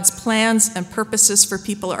that God's plans and purposes for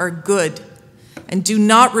people are good and do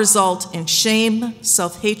not result in shame,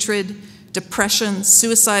 self-hatred, depression,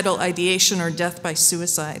 suicidal ideation, or death by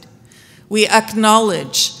suicide. We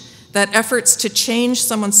acknowledge that efforts to change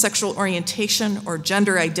someone's sexual orientation or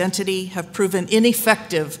gender identity have proven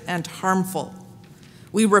ineffective and harmful.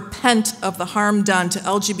 We repent of the harm done to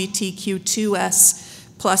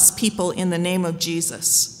LGBTQ2S plus people in the name of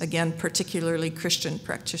Jesus, again, particularly Christian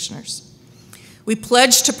practitioners. We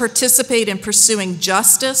pledge to participate in pursuing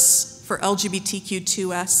justice for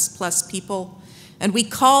LGBTQ2S plus people, and we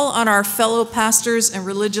call on our fellow pastors and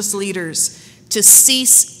religious leaders to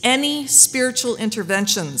cease any spiritual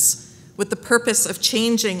interventions with the purpose of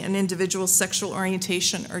changing an individual's sexual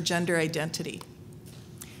orientation or gender identity.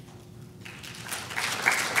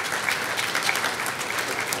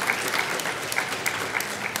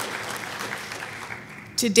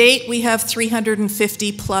 To date, we have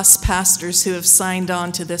 350 plus pastors who have signed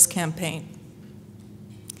on to this campaign.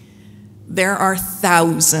 There are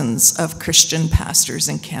thousands of Christian pastors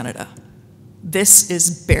in Canada. This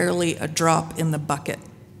is barely a drop in the bucket.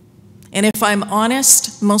 And if I'm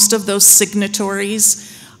honest, most of those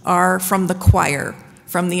signatories are from the choir,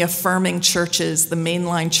 from the affirming churches, the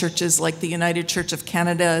mainline churches like the United Church of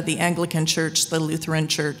Canada, the Anglican Church, the Lutheran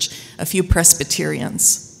Church, a few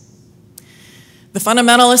Presbyterians. The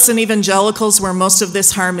fundamentalists and evangelicals, where most of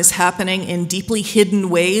this harm is happening in deeply hidden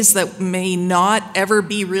ways that may not ever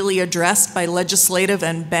be really addressed by legislative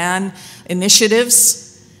and ban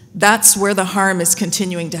initiatives, that's where the harm is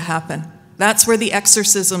continuing to happen. That's where the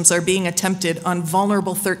exorcisms are being attempted on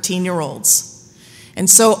vulnerable 13-year-olds. And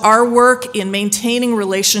so our work in maintaining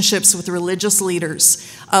relationships with religious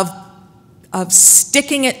leaders, of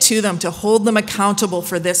sticking it to them, to hold them accountable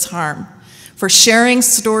for this harm, for sharing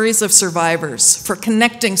stories of survivors, for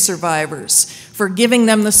connecting survivors, for giving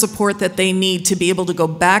them the support that they need to be able to go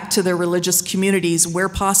back to their religious communities where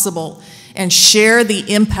possible and share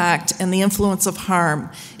the impact and the influence of harm,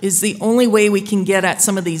 is the only way we can get at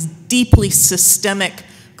some of these deeply systemic,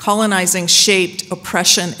 colonizing-shaped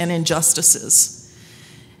oppression and injustices.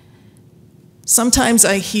 Sometimes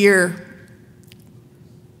I hear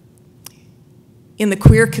in the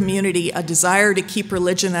queer community a desire to keep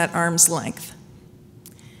religion at arm's length.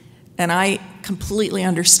 And I completely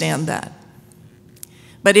understand that.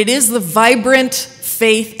 But it is the vibrant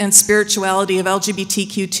faith and spirituality of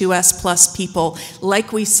LGBTQ2S+ people,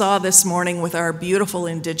 like we saw this morning with our beautiful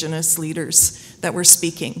Indigenous leaders that were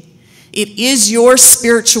speaking. It is your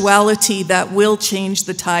spirituality that will change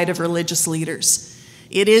the tide of religious leaders.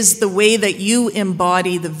 It is the way that you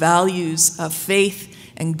embody the values of faith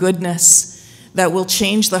and goodness that will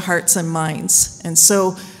change the hearts and minds. And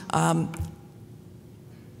so, I'm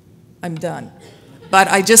done. But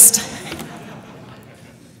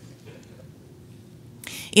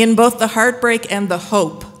in both the heartbreak and the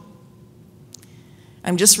hope,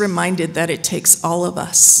 I'm just reminded that it takes all of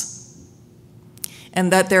us.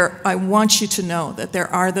 And that I want you to know that there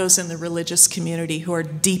are those in the religious community who are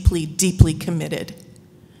deeply, deeply committed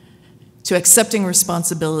to accepting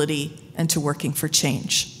responsibility and to working for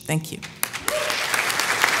change. Thank you.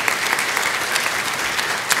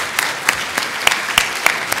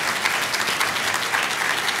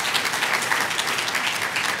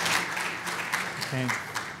 Okay,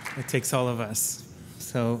 it takes all of us.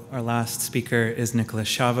 So our last speaker is Nicholas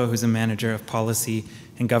Schiavo, who's a manager of policy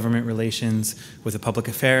and government relations with a public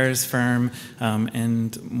affairs firm,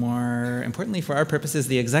 and more importantly for our purposes,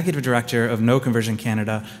 the executive director of No Conversion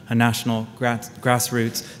Canada, a national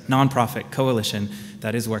grassroots nonprofit coalition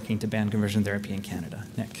that is working to ban conversion therapy in Canada.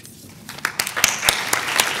 Nick.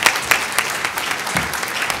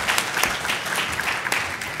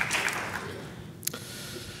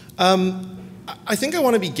 I think I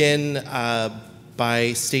want to begin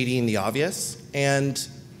by stating the obvious, and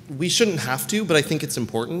we shouldn't have to, but I think it's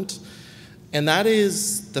important. And that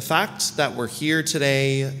is the fact that we're here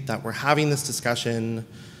today, that we're having this discussion,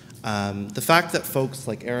 the fact that folks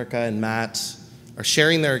like Erika and Matt are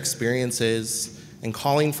sharing their experiences and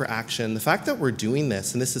calling for action, the fact that we're doing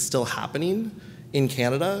this and this is still happening in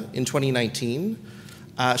Canada in 2019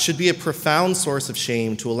 should be a profound source of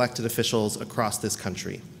shame to elected officials across this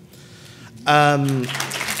country.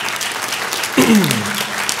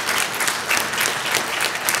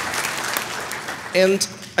 And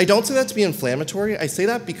I don't say that to be inflammatory. I say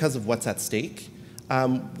that because of what's at stake.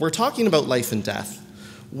 We're talking about life and death.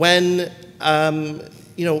 When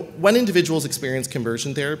individuals experience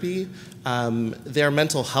conversion therapy, their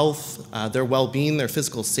mental health, their well-being, their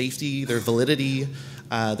physical safety, their validity,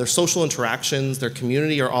 their social interactions, their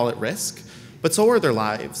community are all at risk, but so are their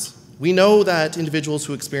lives. We know that individuals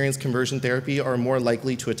who experience conversion therapy are more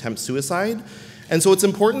likely to attempt suicide, and so it's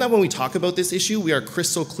important that when we talk about this issue, we are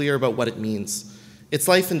crystal clear about what it means. It's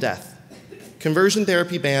life and death. Conversion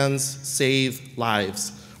therapy bans save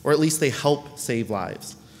lives, or at least they help save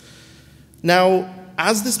lives. Now,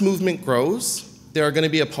 as this movement grows, there are going to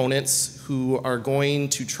be opponents who are going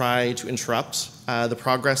to try to interrupt the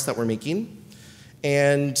progress that we're making,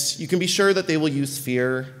 and you can be sure that they will use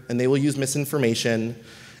fear and they will use misinformation,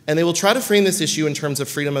 and they will try to frame this issue in terms of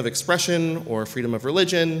freedom of expression or freedom of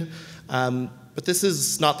religion, but this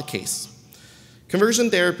is not the case. Conversion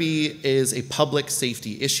therapy is a public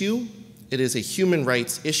safety issue, it is a human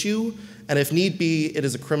rights issue, and if need be, it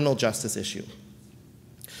is a criminal justice issue.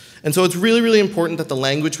 And so it's really, really important that the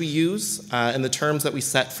language we use and the terms that we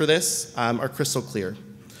set for this are crystal clear.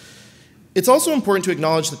 It's also important to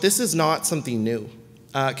acknowledge that this is not something new.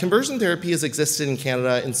 Conversion therapy has existed in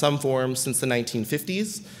Canada in some form since the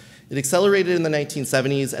 1950s. It accelerated in the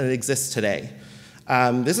 1970s, and it exists today.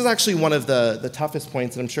 This is actually one of the toughest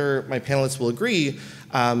points, and I'm sure my panelists will agree,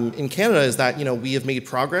 in Canada, is that we have made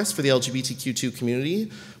progress for the LGBTQ2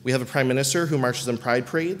 community. We have a prime minister who marches in pride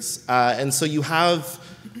parades, and so you have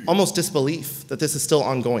almost disbelief that this is still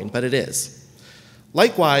ongoing, but it is.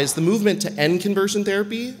 Likewise, the movement to end conversion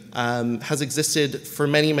therapy has existed for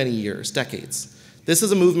many, many years, decades. This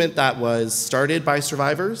is a movement that was started by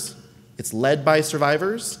survivors, It's led by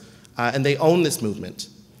survivors, and they own this movement.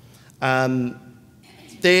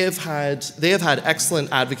 They have had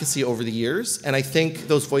excellent advocacy over the years, and I think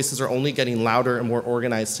those voices are only getting louder and more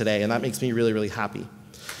organized today, and that makes me really, really happy.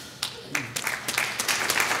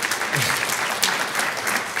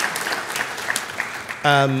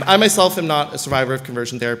 I myself am not a survivor of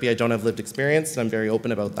conversion therapy. I don't have lived experience, and I'm very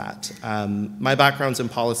open about that. My background's in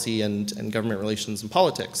policy and government relations and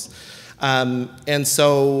politics. And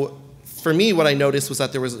so for me, what I noticed was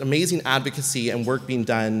that there was amazing advocacy and work being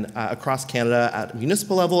done across Canada at a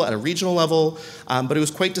municipal level, at a regional level, but it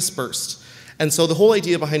was quite dispersed. And so the whole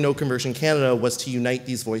idea behind No Conversion Canada was to unite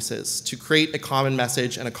these voices, to create a common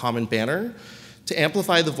message and a common banner, to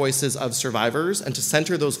amplify the voices of survivors and to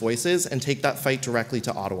center those voices and take that fight directly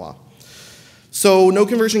to Ottawa. So No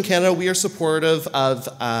Conversion Canada, we are supportive of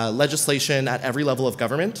legislation at every level of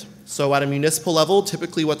government. So at a municipal level,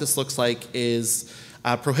 typically what this looks like is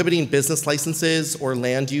prohibiting business licenses or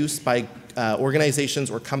land use by organizations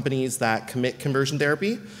or companies that commit conversion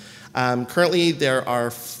therapy. Currently, there are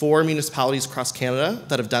 4 municipalities across Canada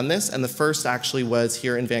that have done this, and the first actually was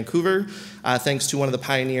here in Vancouver, thanks to one of the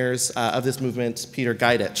pioneers of this movement, Peter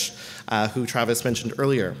Gaidich, who Travis mentioned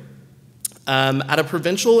earlier. At a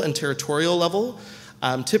provincial and territorial level,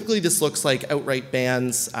 typically this looks like outright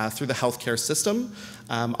bans through the healthcare system,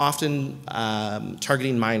 often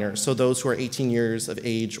targeting minors, so those who are 18 years of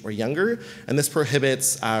age or younger, and this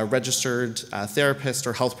prohibits registered therapists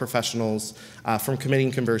or health professionals from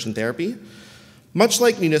committing conversion therapy. Much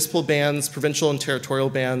like municipal bans, provincial and territorial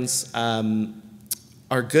bans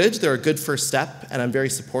are good. They're a good first step, and I'm very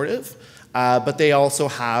supportive, but they also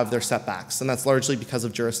have their setbacks, and that's largely because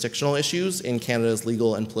of jurisdictional issues in Canada's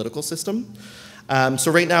legal and political system.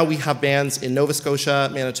 So right now we have bans in Nova Scotia,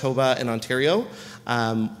 Manitoba, and Ontario.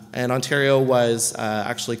 And Ontario was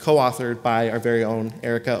actually co-authored by our very own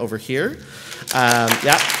Erika over here.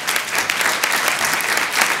 Yeah.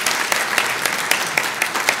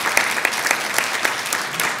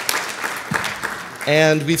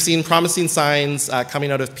 And we've seen promising signs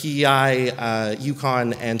coming out of PEI,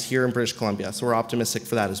 Yukon, and here in British Columbia, so we're optimistic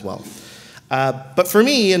for that as well. But for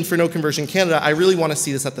me, and for No Conversion Canada, I really want to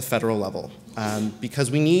see this at the federal level,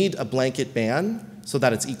 because we need a blanket ban so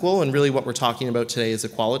that it's equal, and really what we're talking about today is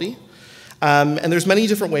equality. And there's many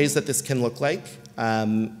different ways that this can look like.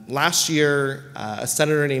 Last year, a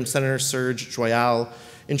senator named Senator Serge Joyal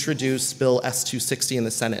introduced Bill S-260 in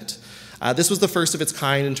the Senate. This was the first of its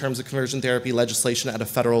kind in terms of conversion therapy legislation at a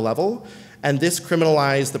federal level, and this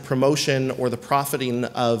criminalized the promotion or the profiting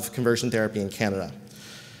of conversion therapy in Canada.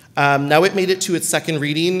 Now it made it to its second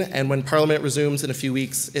reading, and when Parliament resumes in a few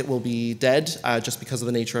weeks, it will be dead just because of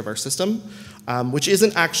the nature of our system, which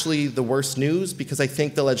isn't actually the worst news because I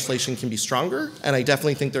think the legislation can be stronger, and I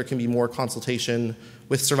definitely think there can be more consultation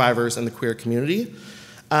with survivors and the queer community.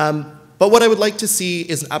 But what I would like to see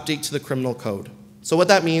is an update to the criminal code. So what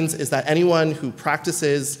that means is that anyone who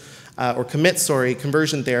practices or commits,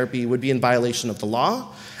 conversion therapy would be in violation of the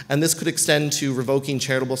law, and this could extend to revoking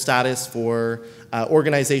charitable status for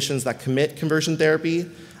organizations that commit conversion therapy,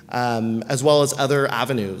 as well as other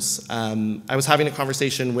avenues. I was having a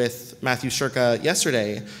conversation with Matthew Shirka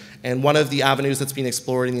yesterday, and one of the avenues that's being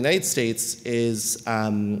explored in the United States is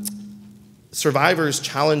survivors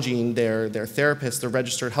challenging their therapists, their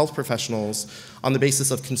registered health professionals, on the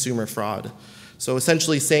basis of consumer fraud. So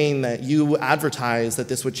essentially saying that you advertise that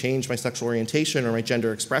this would change my sexual orientation or my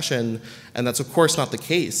gender expression, and that's of course not the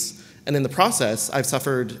case. And in the process, I've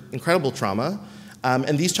suffered incredible trauma,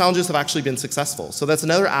 and these challenges have actually been successful. So that's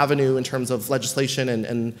another avenue in terms of legislation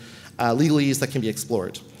and legalese that can be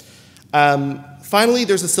explored. Finally,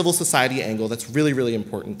 there's a civil society angle that's really, really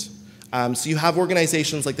important. So you have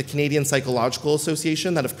organizations like the Canadian Psychological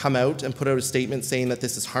Association that have come out and put out a statement saying that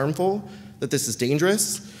this is harmful, that this is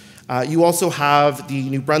dangerous. You also have the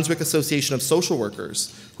New Brunswick Association of Social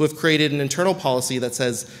Workers, who have created an internal policy that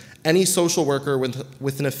says any social worker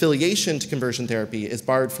with an affiliation to conversion therapy is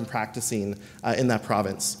barred from practicing in that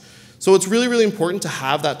province. So it's really, really important to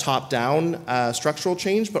have that top-down structural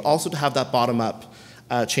change, but also to have that bottom-up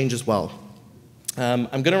change as well. I'm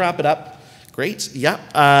going to wrap it up. Great, yeah.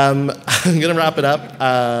 I'm going to wrap it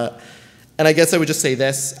up. And I guess I would just say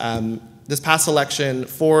this. This past election,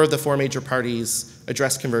 4 of the 4 major parties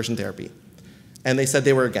addressed conversion therapy, and they said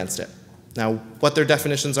they were against it. Now, what their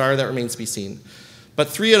definitions are, that remains to be seen. But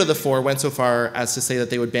 3 out of the 4 went so far as to say that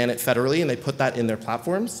they would ban it federally, and they put that in their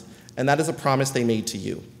platforms, and that is a promise they made to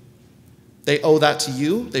you. They owe that to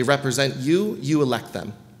you, they represent you, you elect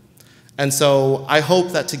them. And so I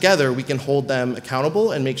hope that together we can hold them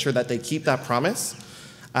accountable and make sure that they keep that promise.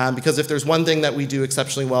 Because if there's one thing that we do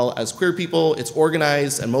exceptionally well as queer people, it's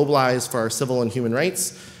organize and mobilize for our civil and human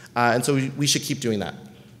rights. And so we should keep doing that.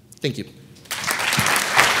 Thank you.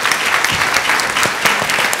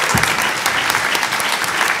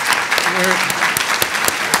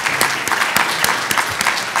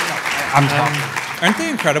 Aren't they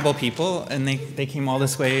incredible people? And they came all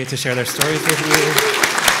this way to share their stories with you.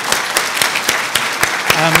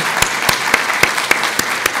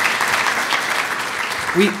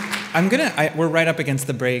 We're right up against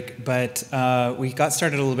the break, but we got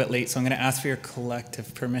started a little bit late, so I'm going to ask for your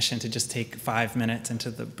collective permission to just take 5 minutes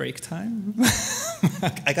into the break time.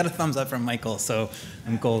 I got a thumbs up from Michael, so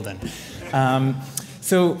I'm golden.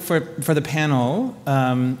 So for the panel,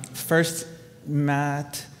 first,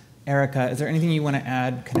 Matt, Erika, is there anything you want to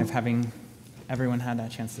add, kind of having everyone had a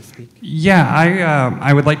chance to speak? Yeah,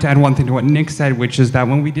 I would like to add one thing to what Nick said, which is that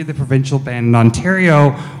when we did the provincial ban in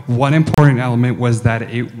Ontario, one important element was that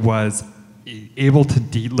it was able to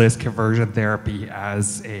delist conversion therapy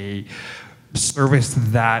as a service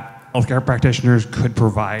that healthcare practitioners could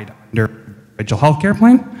provide under provincial healthcare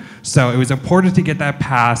plan. So it was important to get that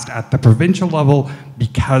passed at the provincial level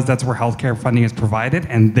because that's where healthcare funding is provided,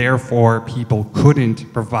 and therefore people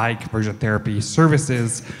couldn't provide conversion therapy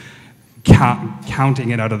services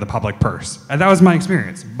counting it out of the public purse. And that was my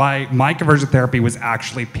experience. My conversion therapy was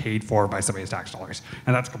actually paid for by somebody's tax dollars,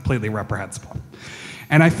 and that's completely reprehensible.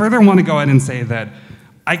 And I further want to go ahead and say that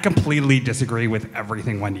I completely disagree with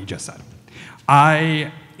everything Wendy just said.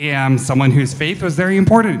 I am someone whose faith was very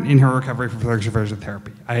important in her recovery from conversion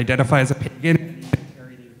therapy. I identify as a pagan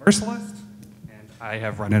universalist, and I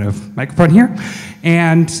have run out of microphone here.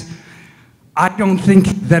 And I don't think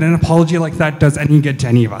that an apology like that does any good to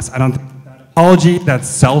any of us. I don't think that apology, that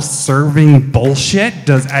self-serving bullshit,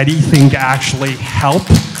 does anything to actually help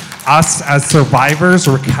us as survivors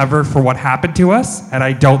recover for what happened to us, and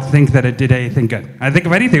I don't think that it did anything good. I think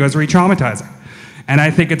if anything, it was re-traumatizing. And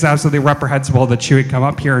I think it's absolutely reprehensible that she would come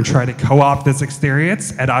up here and try to co-opt this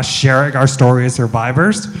experience and us sharing our story as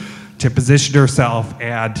survivors to position herself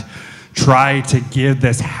and try to give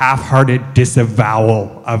this half-hearted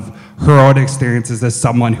disavowal of her own experiences as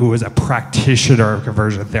someone who is a practitioner of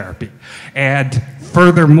conversion therapy. And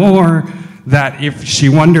furthermore, that if she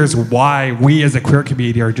wonders why we as a queer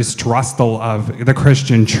community are distrustful of the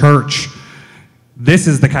Christian church, this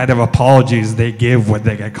is the kind of apologies they give when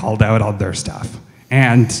they get called out on their stuff.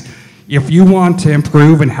 And if you want to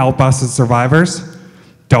improve and help us as survivors,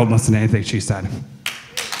 don't listen to anything she said.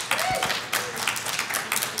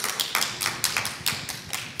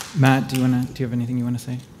 Matt, do you have anything you want to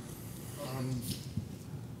say?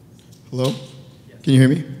 Hello? Can you hear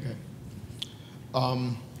me?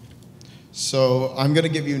 Okay. So I'm going to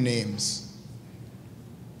give you names.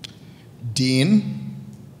 Dean,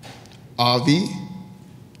 Avi,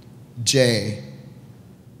 Jay,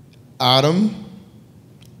 Adam,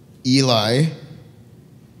 Eli,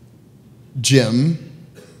 Jim,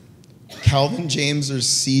 Calvin James or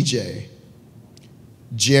CJ,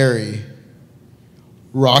 Jerry,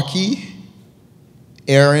 Rocky,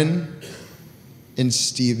 Aaron, and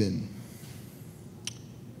Steven.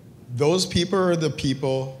 Those people are the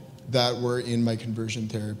people that were in my conversion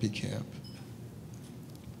therapy camp.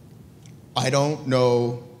 I don't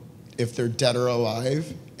know if they're dead or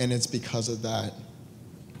alive, and it's because of that.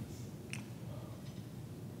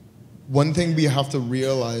 One thing we have to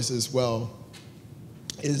realize as well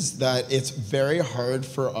is that it's very hard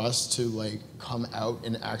for us to come out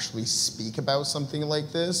and actually speak about something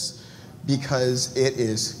like this because it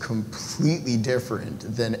is completely different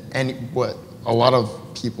than what a lot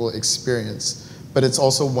of people experience, but it's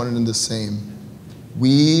also one and the same.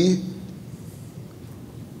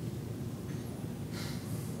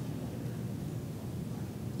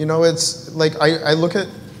 It's like I look at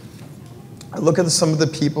some of the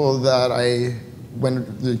people that I went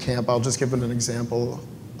to the camp. I'll just give an example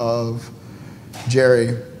of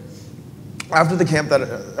Jerry. After the camp that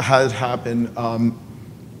had happened,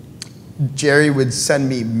 Jerry would send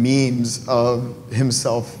me memes of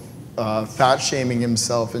himself fat shaming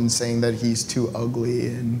himself and saying that he's too ugly,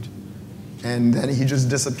 and then he just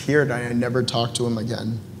disappeared and I never talked to him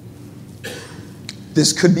again.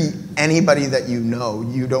 This could be anybody that you know.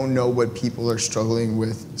 You don't know what people are struggling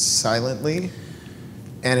with silently,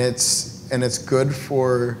 and it's good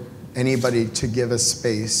for anybody to give a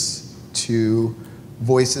space to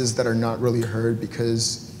voices that are not really heard,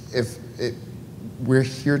 because we're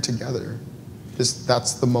here together.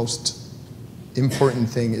 That's the most important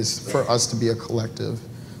thing, is for us to be a collective.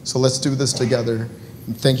 So let's do this together.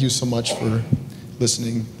 And thank you so much for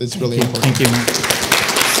listening. It's really important. Thank you, Matt.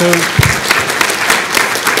 So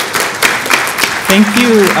Thank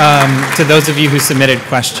you to those of you who submitted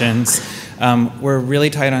questions. We're really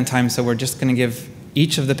tight on time, so we're just going to give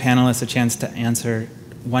each of the panelists a chance to answer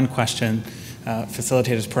one question,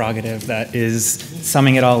 facilitator's prerogative, that is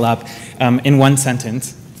summing it all up in one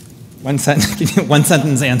sentence. One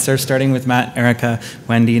sentence answer, starting with Matt, Erika,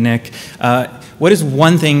 Wendy, Nick. What is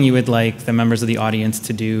one thing you would like the members of the audience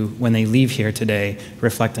to do when they leave here today,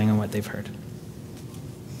 reflecting on what they've heard?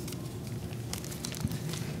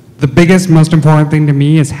 The biggest, most important thing to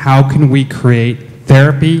me is how can we create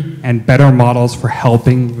therapy and better models for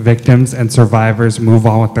helping victims and survivors move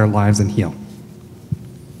on with their lives and heal.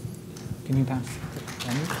 Can you pass?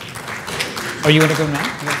 Oh, you want to go now?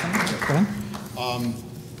 You got something? Go ahead.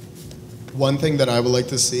 One thing that I would like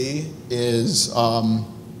to see is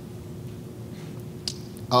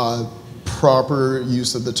proper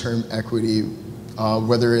use of the term equity,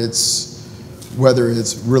 whether it's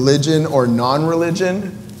religion or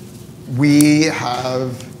non-religion. We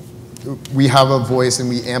have a voice and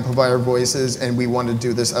we amplify our voices, and we want to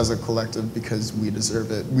do this as a collective because we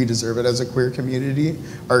deserve it. We deserve it as a queer community.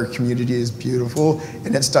 Our community is beautiful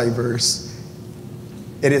and it's diverse.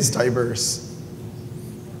 It is diverse.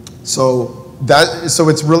 So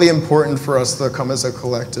it's really important for us to come as a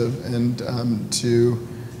collective and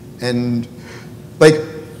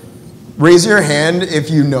raise your hand if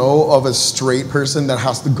you know of a straight person that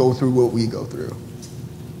has to go through what we go through.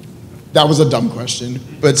 That was a dumb question,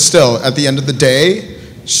 but still, at the end of the day,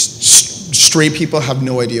 straight people have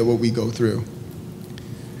no idea what we go through.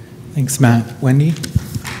 Thanks, Matt. Wendy?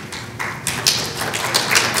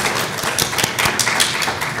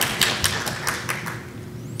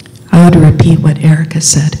 I would repeat what Erika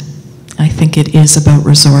said. I think it is about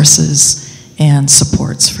resources and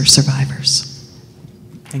supports for survivors.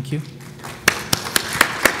 Thank you.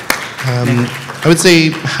 I would say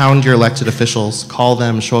hound your elected officials. Call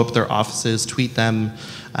them, show up at their offices, tweet them,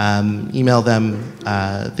 email them.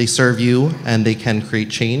 They serve you and they can create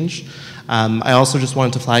change. I also just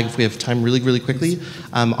wanted to flag, if we have time really, really quickly,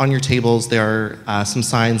 on your tables there are some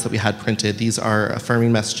signs that we had printed. These are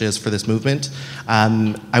affirming messages for this movement.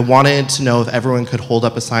 I wanted to know if everyone could hold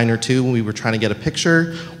up a sign or two when we were trying to get a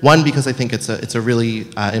picture. One, because I think it's a really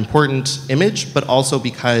important image, but also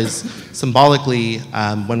because symbolically,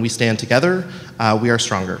 when we stand together, we are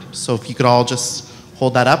stronger. So if you could all just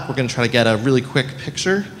hold that up, we're going to try to get a really quick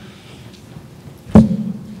picture.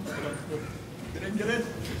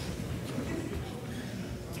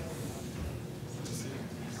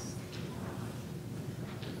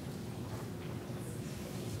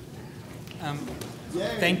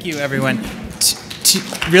 Thank you, everyone.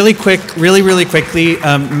 Really quickly,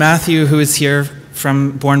 Matthew, who is here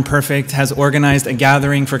from Born Perfect, has organized a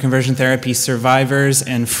gathering for conversion therapy survivors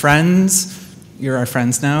and friends. You're our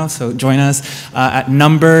friends now, so join us at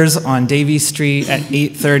Numbers on Davie Street at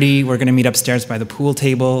 8:30. We're going to meet upstairs by the pool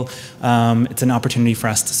table. It's an opportunity for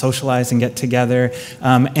us to socialize and get together.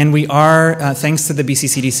 And we are, thanks to the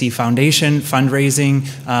BCCDC Foundation, fundraising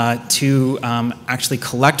to actually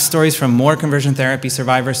collect stories from more conversion therapy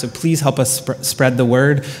survivors. So please help us spread the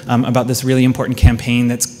word about this really important campaign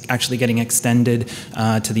that's actually getting extended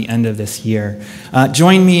to the end of this year.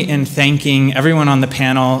 Join me in thanking everyone on the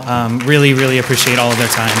panel. Really appreciate all of their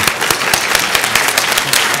time.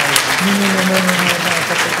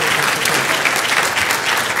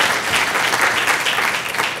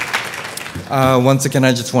 Once again,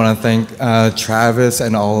 I just want to thank Travis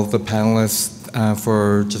and all of the panelists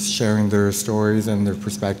for just sharing their stories and their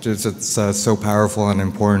perspectives. It's so powerful and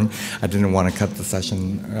important. I didn't want to cut the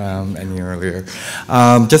session any earlier.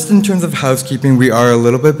 Just in terms of housekeeping, we are a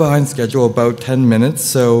little bit behind schedule, about 10 minutes.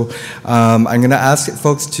 So I'm going to ask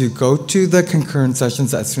folks to go to the concurrent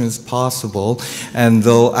sessions as soon as possible, and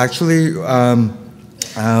they'll actually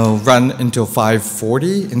run until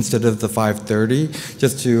 5:40 instead of the 5:30,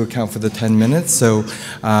 just to account for the 10 minutes. So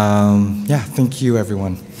yeah, thank you,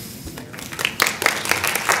 everyone.